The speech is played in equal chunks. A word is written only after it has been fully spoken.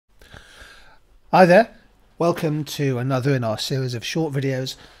Hi there, welcome to another in our series of short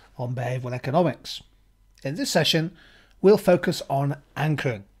videos on behavioural economics. In this session, we'll focus on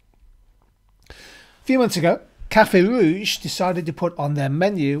anchoring. A few months ago, Café Rouge decided to put on their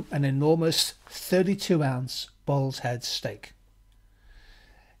menu an enormous 32-ounce bull's head steak.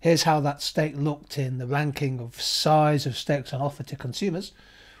 Here's how that steak looked in the ranking of size of steaks on offer to consumers,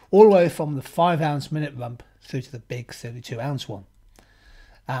 all the way from the 5-ounce minute rump through to the big 32-ounce one.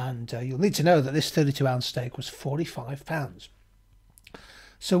 And you'll need to know that this 32-ounce steak was £45.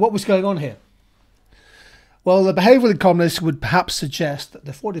 So what was going on here? Well, the behavioural economists would perhaps suggest that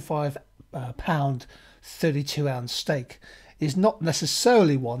the £45 32-ounce steak is not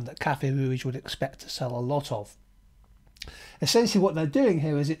necessarily one that Café Rouge would expect to sell a lot of. Essentially what they're doing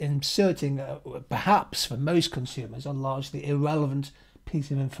here is inserting, perhaps for most consumers, a largely irrelevant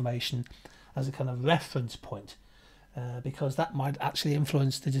piece of information as a kind of reference point. Because that might actually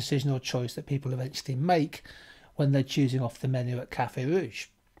influence the decision or choice that people eventually make when they're choosing off the menu at Café Rouge.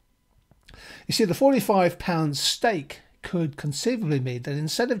 You see, the £45 steak could conceivably mean that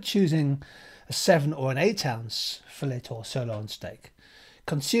instead of choosing a 7 or an 8-ounce fillet or sirloin steak,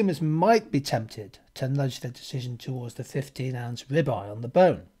 consumers might be tempted to nudge their decision towards the 15-ounce ribeye on the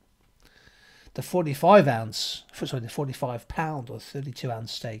bone. The £45 or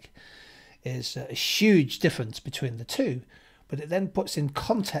 32-ounce steak is a huge difference between the two, but it then puts in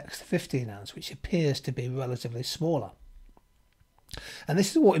context the 15-ounce, which appears to be relatively smaller. And this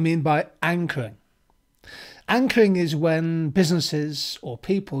is what we mean by anchoring. Anchoring is when businesses or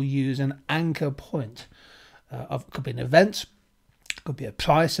people use an anchor point. It could be an event, it could be a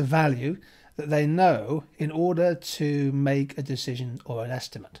price, a value that they know in order to make a decision or an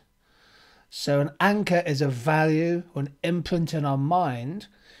estimate. So an anchor is a value or an imprint in our mind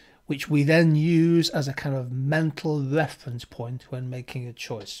which we then use as a kind of mental reference point when making a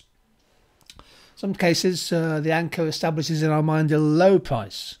choice. Some cases, the anchor establishes in our mind a low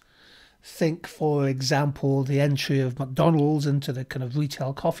price. Think, for example, the entry of McDonald's into the kind of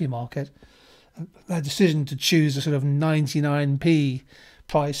retail coffee market. Their decision to choose a sort of 99p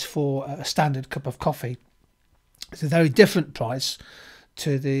price for a standard cup of coffee. It's a very different price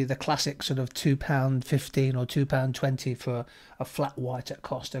to the classic sort of £2.15 or £2.20 for a flat white at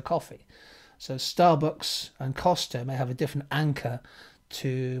Costa coffee. So Starbucks and Costa may have a different anchor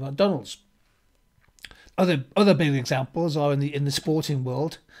to McDonald's. Other big examples are in the sporting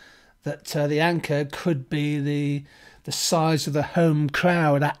world, that the anchor could be the size of the home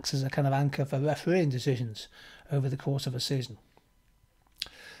crowd acts as a kind of anchor for refereeing decisions over the course of a season.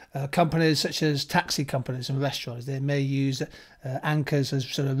 Companies such as taxi companies and restaurants, they may use anchors as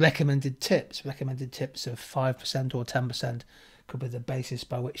sort of recommended tips. Recommended tips of 5% or 10% could be the basis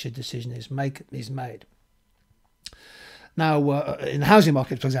by which a decision is made. Now, in the housing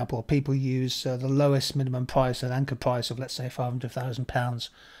market, for example, people use the lowest minimum price, an anchor price of, let's say, £500,000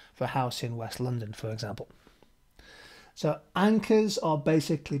 for a house in West London, for example. So anchors are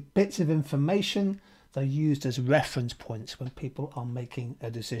basically bits of information. They're used as reference points when people are making a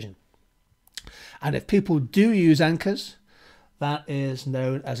decision. And if people do use anchors, that is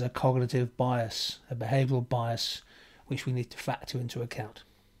known as a cognitive bias, a behavioural bias, which we need to factor into account.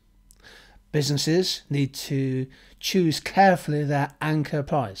 Businesses need to choose carefully their anchor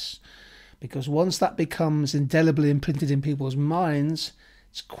price, because once that becomes indelibly imprinted in people's minds,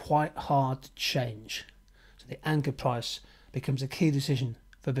 it's quite hard to change. So the anchor price becomes a key decision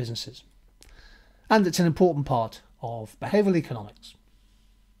for businesses. And it's an important part of behavioural economics.